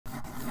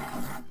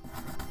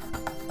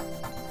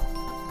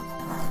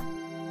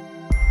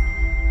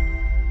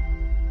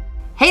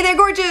Hey there,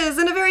 gorgeous,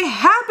 and a very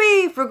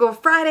happy Frugal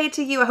Friday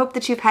to you. I hope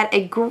that you've had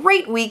a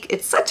great week.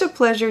 It's such a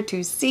pleasure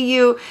to see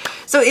you.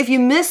 So if you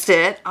missed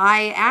it,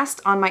 I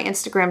asked on my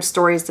Instagram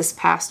stories this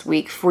past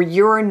week for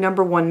your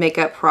 #1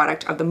 makeup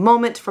product of the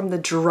moment from the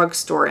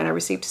drugstore, and I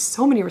received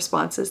so many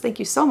responses. Thank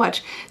you so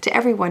much to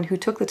everyone who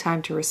took the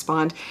time to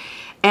respond.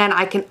 And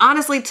I can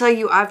honestly tell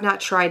you I've not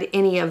tried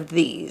any of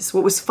these.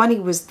 What was funny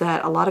was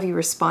that a lot of you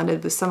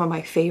responded with some of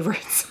my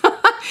favorites.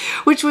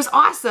 Which was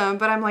awesome,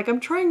 but I'm like, I'm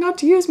trying not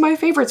to use my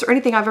favorites or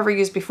anything I've ever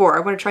used before.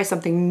 I want to try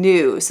something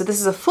new. So this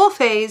is a full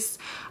face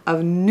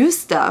of new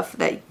stuff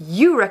that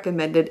you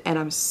recommended, and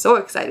I'm so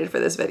excited for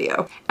this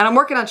video. And I'm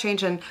working on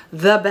changing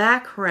the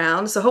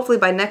background, so hopefully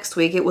by next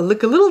week it will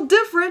look a little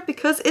different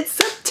because it's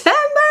September!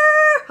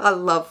 I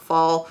love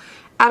fall.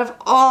 Out of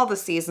all the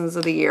seasons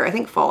of the year, I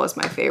think fall is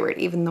my favorite.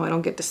 Even though I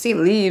don't get to see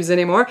leaves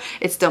anymore,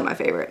 it's still my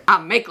favorite. I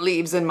make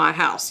leaves in my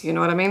house, you know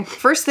what I mean?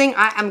 First thing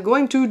I am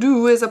going to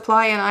do is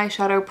apply an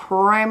eyeshadow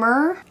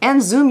primer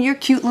and zoom your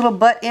cute little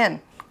butt in.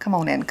 Come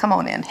on in, come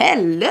on in.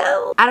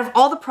 Hello! Out of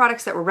all the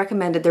products that were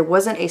recommended, there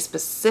wasn't a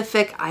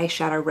specific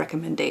eyeshadow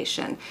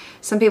recommendation.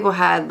 Some people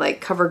had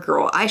like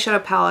CoverGirl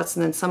eyeshadow palettes,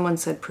 and then someone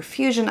said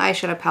Profusion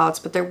eyeshadow palettes,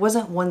 but there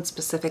wasn't one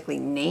specifically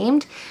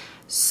named.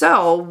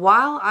 So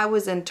while I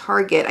was in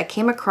Target, I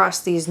came across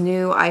these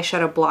new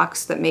eyeshadow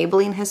blocks that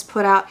Maybelline has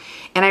put out,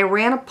 and I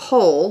ran a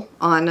poll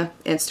on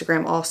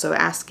Instagram also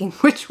asking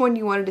which one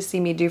you wanted to see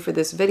me do for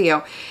this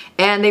video,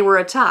 and they were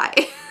a tie.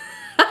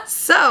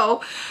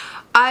 So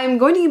I'm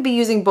going to be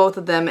using both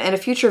of them. In a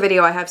future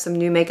video, I have some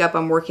new makeup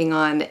I'm working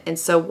on, and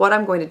so what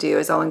I'm going to do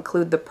is I'll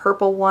include the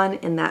purple one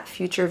in that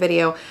future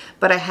video,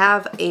 but I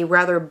have a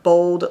rather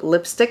bold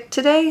lipstick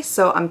today,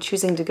 so I'm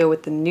choosing to go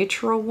with the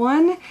neutral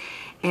one.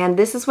 And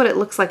this is what it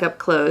looks like up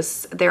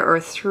close. There are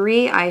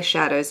 3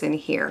 eyeshadows in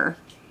here.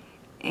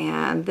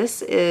 And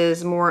this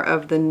is more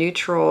of the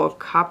neutral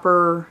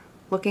copper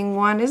looking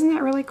one. Isn't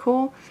that really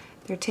cool?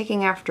 They're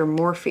taking after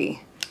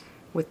Morphe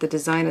with the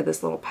design of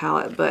this little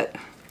palette, but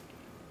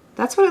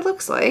that's what it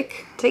looks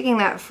like. Taking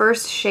that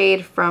first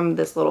shade from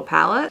this little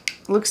palette,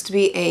 looks to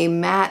be a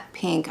matte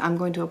pink. I'm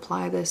going to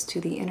apply this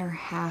to the inner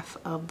half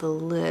of the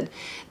lid.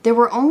 There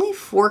were only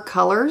 4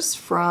 colors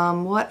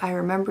from what I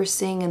remember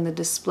seeing in the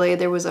display.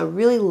 There was a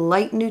really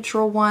light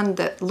neutral one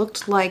that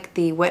looked like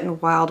the Wet n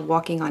Wild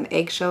Walking on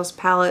Eggshells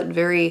palette,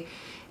 very,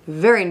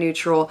 very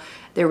neutral.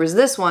 There was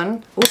this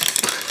one. Oops.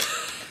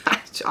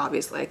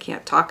 Obviously I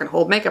can't talk and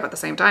hold makeup at the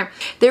same time.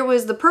 There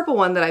was the purple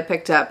one that I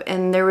picked up,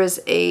 and there was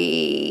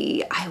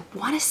a, I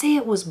want to say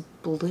it was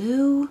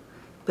blue,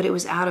 but it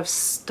was out of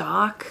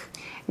stock.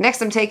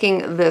 Next I'm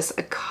taking this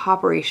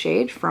coppery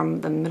shade from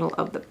the middle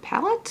of the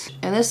palette,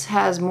 and this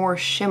has more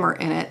shimmer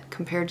in it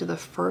compared to the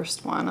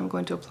first one. I'm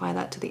going to apply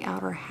that to the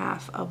outer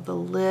half of the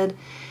lid,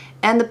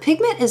 and the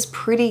pigment is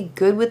pretty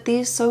good with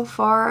these so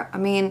far. I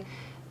mean,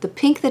 the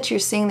pink that you're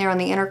seeing there on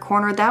the inner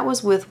corner, that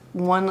was with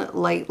one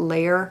light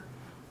layer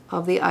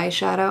of the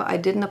eyeshadow. I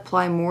didn't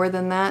apply more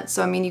than that,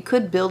 so I mean you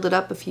could build it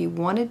up if you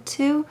wanted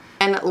to.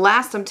 And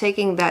last I'm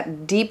taking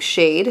that deep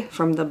shade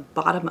from the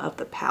bottom of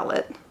the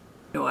palette.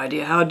 No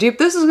idea how deep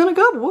this is gonna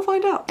go, but we'll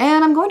find out.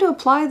 And I'm going to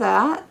apply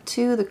that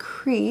to the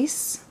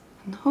crease,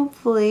 and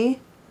hopefully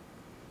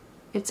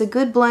it's a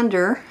good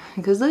blender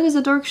because that is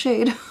a dark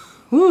shade.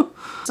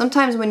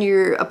 Sometimes when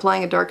you're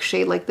applying a dark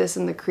shade like this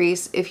in the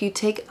crease, if you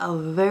take a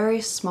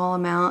very small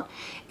amount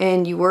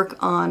and you work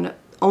on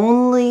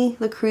only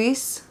the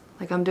crease,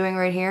 like I'm doing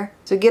right here,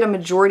 so get a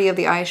majority of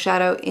the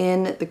eyeshadow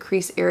in the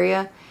crease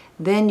area,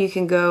 then you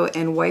can go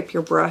and wipe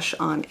your brush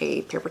on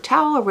a paper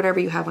towel or whatever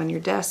you have on your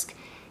desk.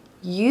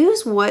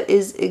 Use what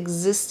is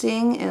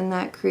existing in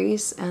that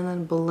crease and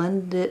then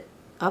blend it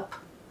up,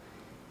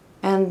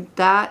 and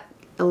that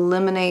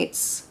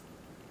eliminates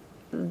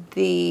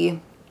the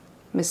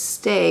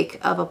mistake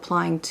of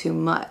applying too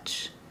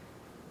much.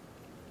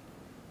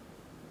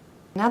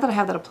 Now that I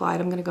have that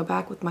applied, I'm going to go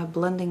back with my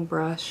blending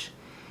brush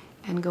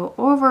and go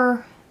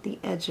over the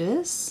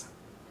edges,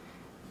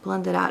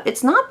 blend it out.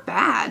 It's not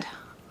bad.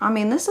 I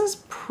mean, this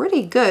is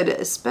pretty good,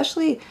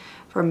 especially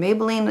for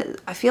Maybelline.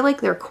 I feel like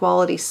their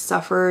quality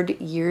suffered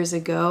years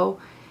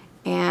ago,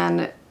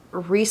 and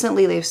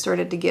recently they've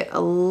started to get a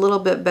little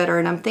bit better,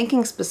 and I'm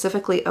thinking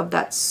specifically of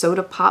that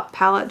Soda Pop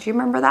palette. Do you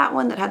remember that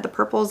one that had the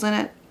purples in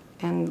it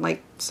and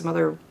like some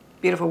other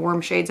beautiful warm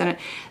shades in it?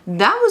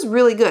 That was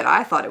really good.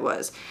 I thought it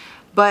was.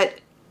 But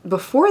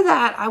before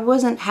that, I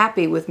wasn't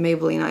happy with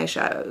Maybelline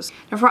eyeshadows.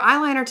 Now for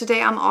eyeliner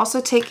today, I'm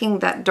also taking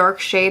that dark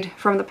shade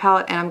from the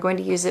palette, and I'm going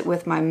to use it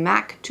with my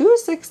MAC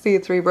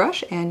 263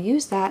 brush and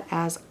use that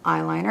as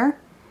eyeliner.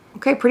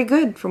 Okay, pretty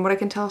good from what I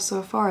can tell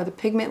so far. The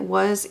pigment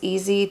was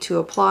easy to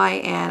apply,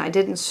 and I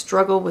didn't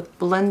struggle with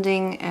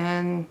blending,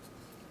 and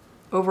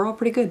overall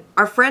pretty good.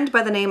 Our friend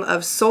by the name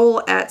of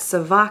Soul at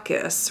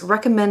Savakis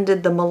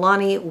recommended the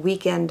Milani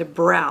Weekend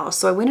Brow.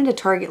 So I went into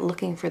Target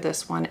looking for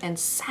this one, and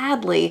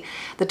sadly,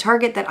 the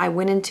Target that I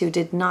went into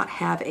did not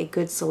have a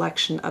good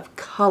selection of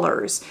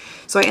colors.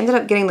 So I ended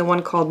up getting the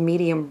one called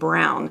Medium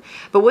Brown.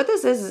 But what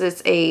this is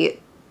it's a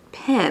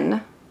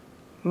pen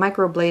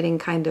microblading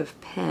kind of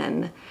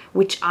pen,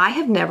 which I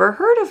have never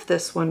heard of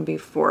this one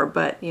before,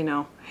 but you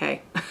know,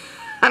 hey,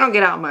 I don't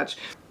get out much.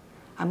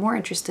 I'm more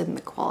interested in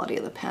the quality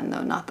of the pen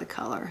though, not the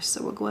color.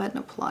 So we'll go ahead and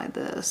apply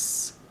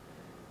this.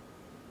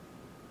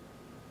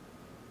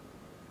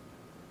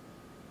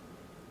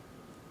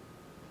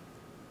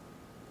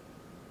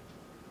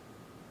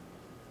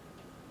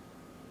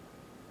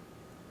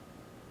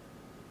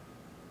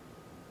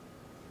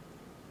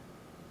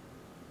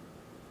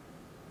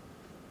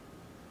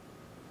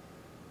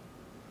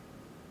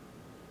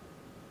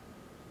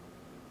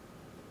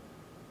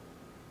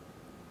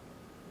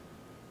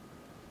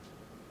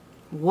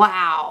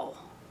 Wow,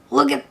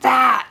 look at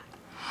that.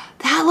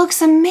 That looks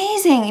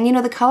amazing. And you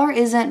know, the color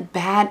isn't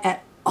bad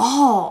at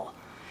all.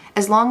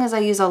 As long as I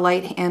use a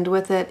light hand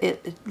with it,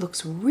 it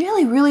looks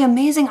really, really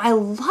amazing. I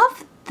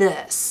love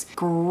this.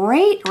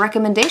 Great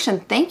recommendation.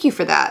 Thank you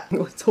for that.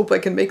 Let's hope I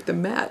can make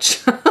them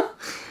match.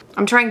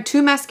 I'm trying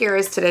 2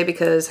 mascaras today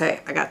because,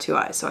 hey, I got 2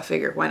 eyes, so I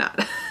figured why not?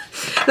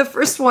 The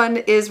first one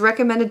is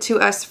recommended to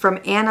us from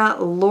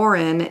Anna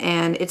Lauren,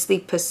 and it's the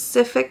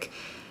Pacifica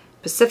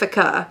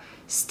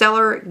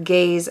Stellar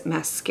Gaze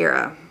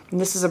Mascara.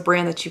 And this is a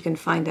brand that you can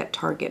find at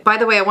Target. By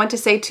the way, I want to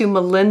say to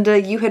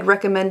Melinda, you had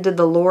recommended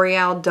the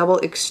L'Oreal Double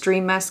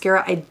Extreme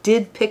Mascara. I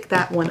did pick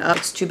that one up.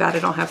 It's too bad I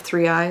don't have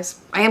 3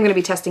 eyes. I am going to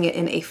be testing it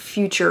in a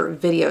future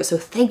video, so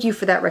thank you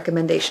for that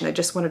recommendation. I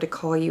just wanted to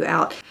call you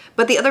out.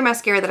 But the other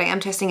mascara that I am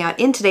testing out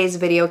in today's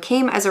video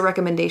came as a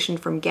recommendation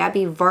from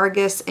Gabby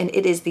Vargas, and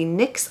it is the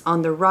NYX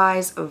On The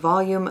Rise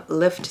Volume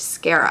Lift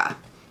Mascara.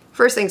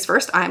 First things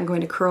first, I'm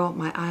going to curl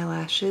my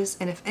eyelashes,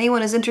 and if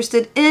anyone is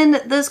interested in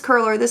this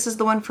curler, this is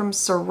the one from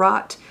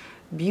Surat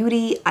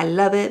Beauty. I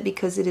love it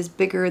because it is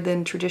bigger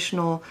than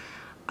traditional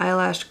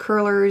eyelash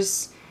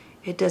curlers.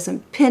 It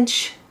doesn't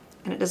pinch,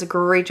 and it does a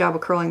great job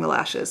of curling the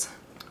lashes.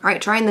 All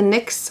right, trying the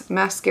NYX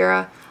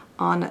mascara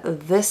on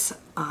this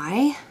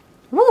eye.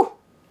 Woo!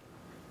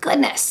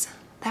 Goodness,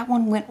 that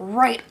one went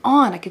right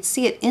on. I could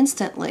see it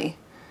instantly.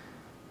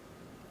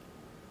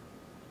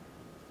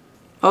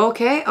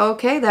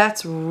 Okay,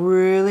 that's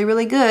really,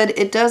 really good.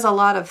 It does a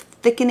lot of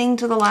thickening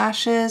to the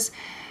lashes,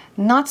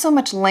 not so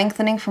much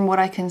lengthening from what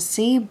I can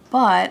see,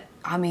 but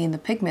I mean, the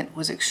pigment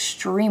was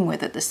extreme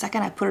with it. The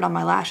second I put it on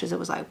my lashes, it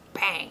was like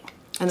bang.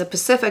 And the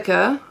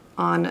Pacifica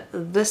on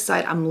this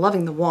side, I'm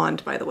loving the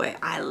wand, by the way.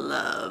 I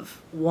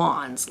love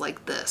wands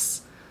like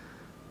this.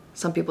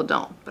 Some people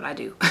don't, but I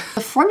do.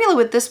 The formula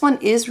with this one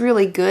is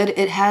really good.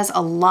 It has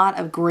a lot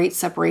of great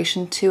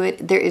separation to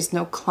it. There is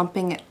no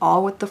clumping at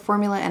all with the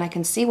formula, and I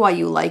can see why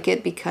you like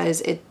it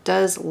because it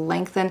does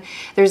lengthen.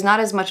 There's not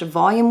as much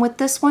volume with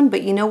this one,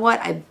 but you know what?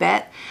 I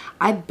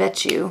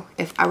bet you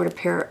if I were to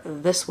pair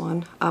this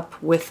one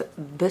up with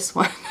this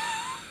one,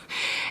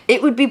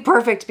 it would be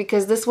perfect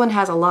because this one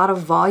has a lot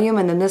of volume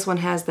and then this one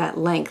has that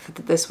length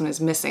that this one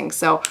is missing.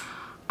 So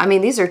I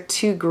mean, these are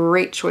 2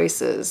 great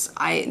choices.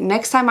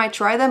 Next time I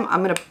try them,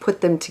 I'm gonna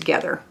put them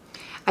together.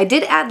 I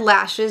did add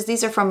lashes.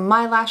 These are from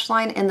my lash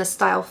line in the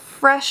style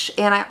Fresh,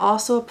 and I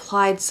also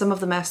applied some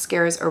of the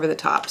mascaras over the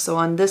top. So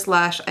on this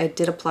lash, I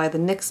did apply the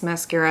NYX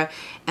mascara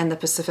and the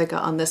Pacifica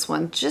on this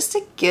one, just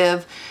to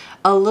give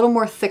a little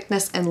more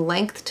thickness and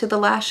length to the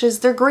lashes.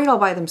 They're great all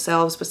by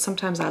themselves, but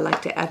sometimes I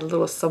like to add a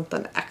little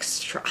something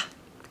extra,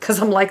 because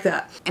I'm like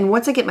that. And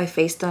once I get my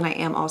face done, I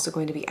am also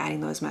going to be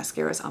adding those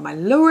mascaras on my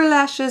lower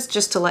lashes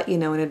just to let you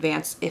know in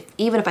advance,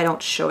 even if I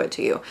don't show it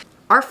to you.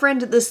 Our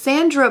friend, the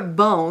Sandra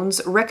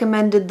Bones,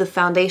 recommended the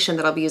foundation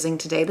that I'll be using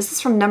today. This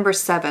is from number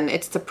 7.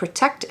 It's the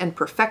Protect and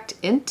Perfect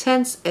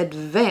Intense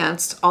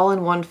Advanced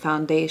All-in-One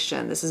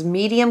Foundation. This is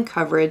medium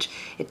coverage.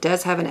 It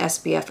does have an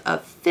SPF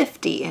of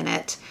 50 in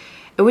it.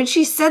 And when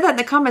she said that in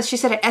the comments, she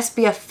said an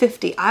SPF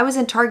 50. I was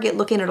in Target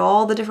looking at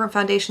all the different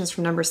foundations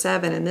from number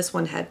 7, and this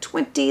one had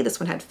 20, this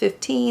one had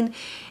 15,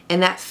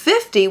 and that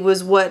 50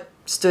 was what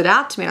stood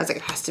out to me. I was like,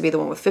 it has to be the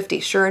one with 50.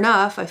 Sure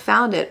enough, I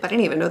found it, but I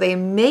didn't even know they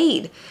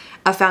made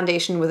a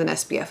foundation with an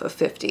SPF of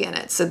 50 in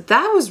it. So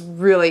that was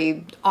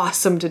really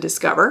awesome to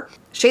discover.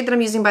 Shade that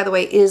I'm using, by the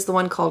way, is the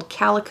one called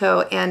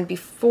Calico, and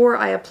before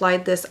I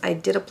applied this, I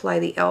did apply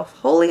the e.l.f.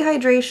 Holy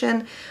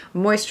Hydration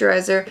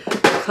Moisturizer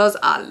because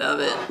I love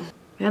it.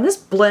 Man, this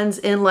blends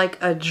in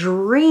like a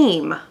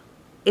dream.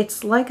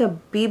 It's like a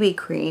BB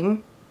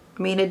cream.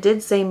 I mean, it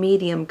did say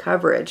medium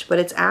coverage, but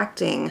it's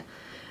acting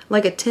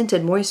like a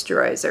tinted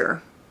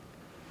moisturizer.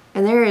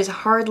 And there is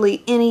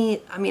hardly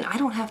any, I mean, I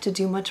don't have to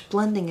do much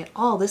blending at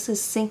all. This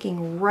is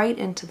sinking right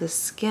into the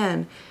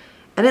skin.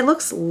 And it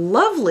looks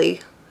lovely,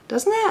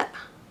 doesn't it?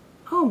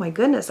 Oh my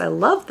goodness, I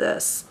love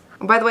this.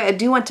 And by the way, I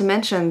do want to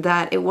mention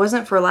that it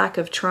wasn't for lack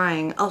of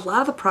trying. A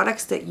lot of the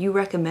products that you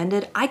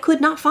recommended, I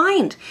could not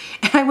find.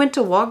 And I went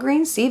to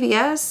Walgreens,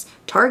 CVS,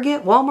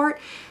 Target, Walmart,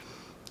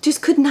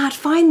 just could not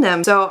find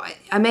them. So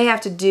I may have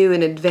to do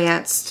an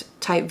advanced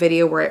type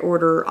video where I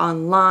order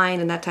online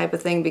and that type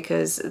of thing,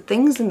 because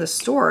things in the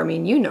store, I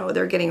mean, you know,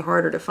 they're getting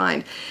harder to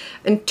find.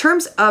 In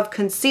terms of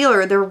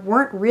concealer, there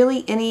weren't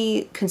really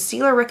any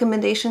concealer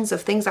recommendations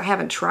of things I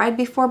haven't tried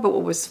before, but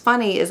what was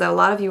funny is that a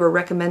lot of you were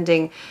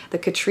recommending the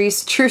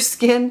Catrice True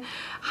Skin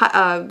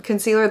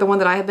concealer, the one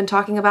that I have been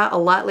talking about a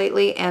lot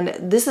lately, and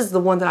this is the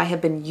one that I have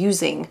been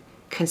using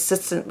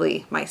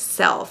consistently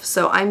myself,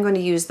 so I'm going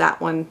to use that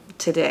one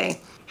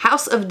today.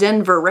 House of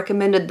Denver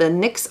recommended the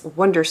NYX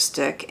Wonder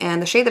Stick,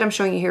 and the shade that I'm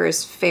showing you here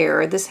is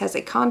Fair. This has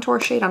a contour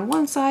shade on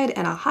one side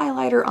and a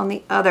highlighter on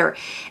the other.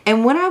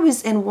 And when I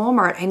was in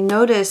Walmart, I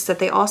noticed that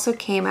they also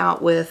came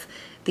out with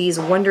these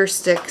Wonder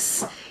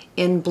Sticks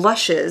in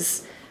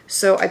blushes.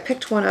 So I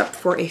picked one up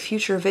for a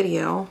future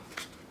video,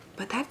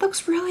 but that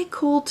looks really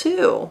cool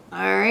too.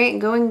 All right,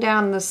 going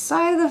down the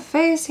side of the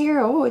face here.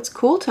 Oh, it's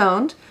cool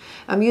toned.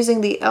 I'm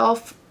using the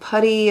e.l.f.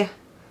 Putty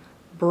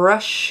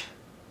brush.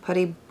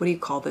 Putty, what do you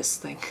call this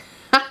thing?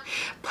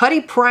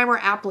 Putty primer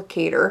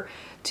applicator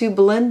to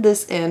blend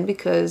this in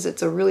because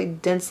it's a really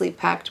densely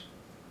packed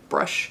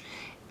brush.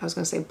 I was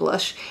gonna say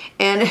blush.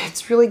 And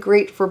it's really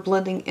great for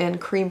blending in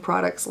cream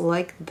products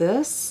like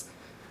this.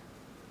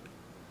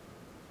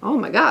 Oh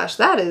my gosh,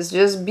 that is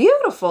just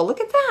beautiful. Look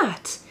at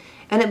that.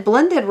 And it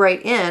blended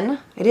right in.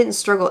 I didn't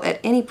struggle at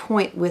any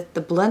point with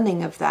the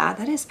blending of that.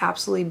 That is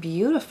absolutely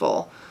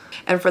beautiful.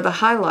 And for the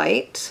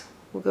highlight,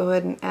 we'll go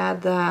ahead and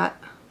add that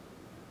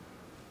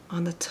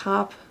on the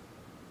top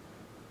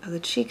of the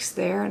cheeks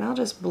there, and I'll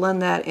just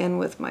blend that in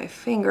with my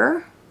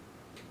finger.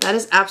 That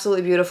is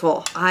absolutely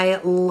beautiful. I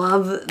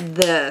love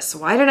this.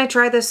 Why didn't I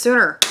try this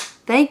sooner?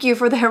 Thank you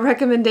for that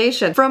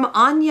recommendation. From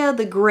Anya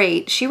the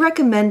Great, she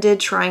recommended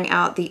trying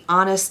out the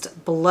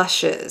Honest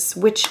blushes,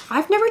 which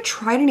I've never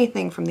tried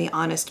anything from the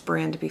Honest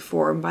brand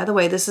before. And by the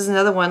way, this is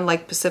another one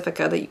like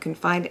Pacifica that you can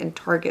find in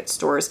Target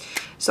stores.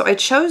 So I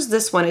chose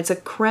this one. It's a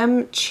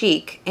creme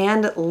cheek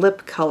and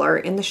lip color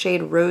in the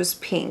shade Rose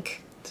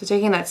Pink. So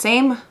taking that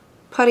same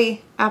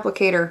putty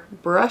applicator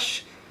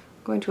brush,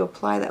 I'm going to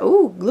apply that.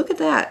 Oh, look at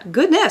that.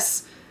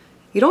 Goodness.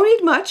 You don't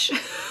need much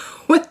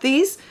with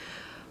these,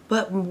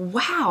 but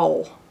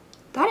wow,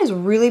 that is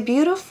really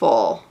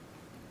beautiful.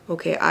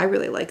 Okay, I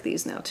really like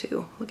these now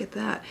too. Look at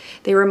that.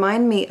 They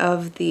remind me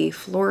of the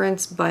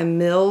Florence by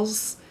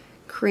Mills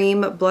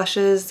cream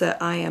blushes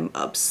that I am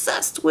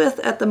obsessed with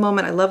at the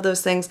moment. I love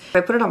those things. If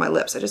I put it on my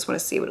lips, I just want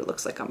to see what it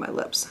looks like on my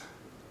lips.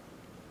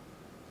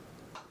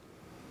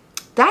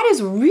 That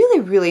is really,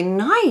 really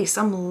nice.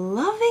 I'm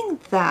loving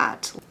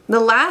that.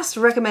 The last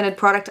recommended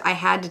product I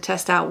had to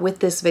test out with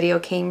this video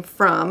came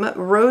from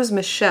Rose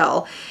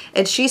Michelle,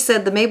 and she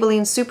said the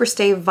Maybelline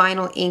Superstay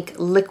Vinyl Ink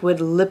Liquid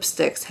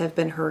Lipsticks have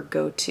been her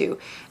go-to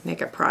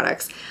makeup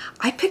products.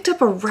 I picked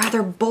up a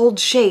rather bold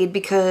shade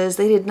because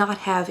they did not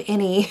have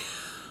any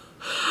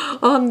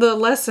on the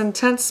less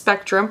intense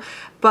spectrum,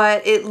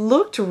 but it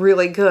looked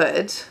really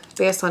good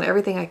based on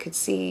everything I could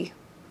see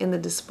in the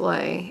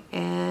display,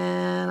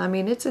 and I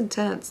mean, it's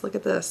intense. Look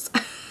at this.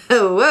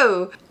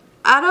 Whoa.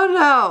 I don't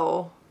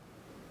know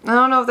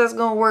if that's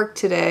gonna work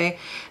today.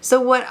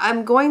 So what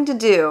I'm going to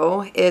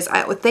do is,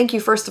 I would thank you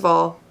first of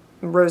all,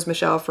 Rose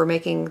Michelle, for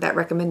making that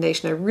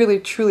recommendation. I really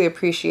truly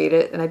appreciate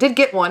it, and I did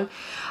get one.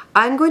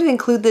 I'm going to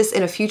include this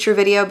in a future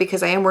video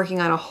because I am working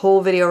on a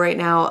whole video right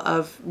now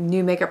of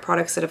new makeup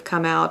products that have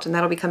come out, and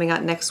that'll be coming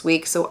out next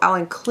week, so I'll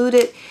include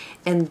it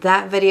in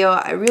that video.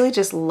 I really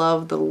just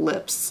love the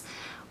lips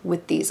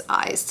with these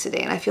eyes today,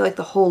 and I feel like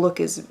the whole look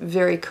is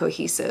very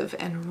cohesive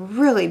and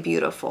really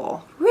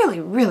beautiful. Really,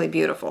 really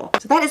beautiful.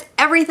 So that is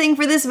everything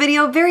for this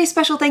video. Very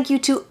special thank you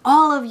to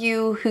all of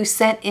you who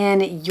sent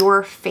in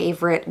your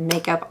favorite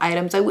makeup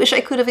items. I wish I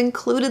could have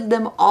included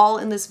them all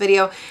in this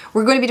video.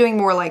 We're going to be doing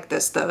more like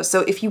this though, so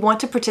if you want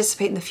to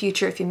participate in the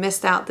future, if you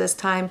missed out this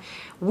time,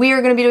 we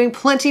are going to be doing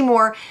plenty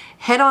more.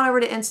 Head on over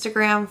to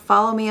Instagram,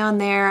 follow me on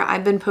there.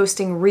 I've been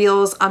posting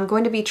reels. I'm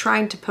going to be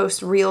trying to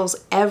post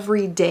reels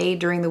every day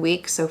during the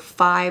week, so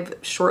 5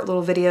 short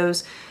little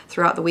videos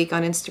throughout the week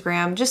on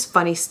Instagram. Just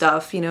funny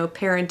stuff, you know,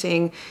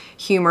 parenting,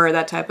 humor,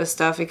 that type of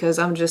stuff, because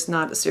I'm just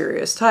not a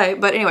serious type.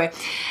 But anyway,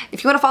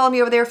 if you want to follow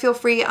me over there, feel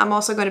free. I'm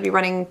also going to be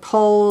running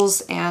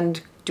polls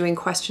and doing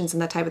questions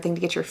and that type of thing to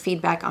get your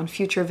feedback on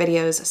future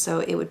videos, so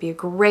it would be a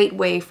great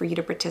way for you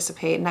to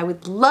participate, and I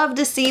would love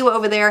to see you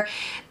over there.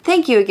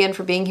 Thank you again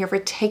for being here, for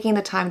taking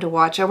the time to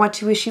watch. I want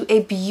to wish you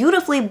a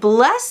beautifully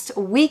blessed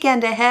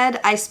weekend ahead.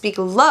 I speak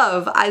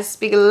love, I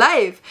speak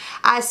life,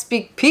 I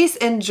speak peace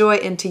and joy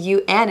into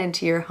you and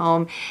into your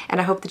home, and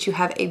I hope that you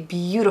have a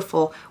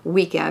beautiful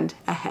weekend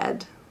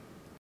ahead.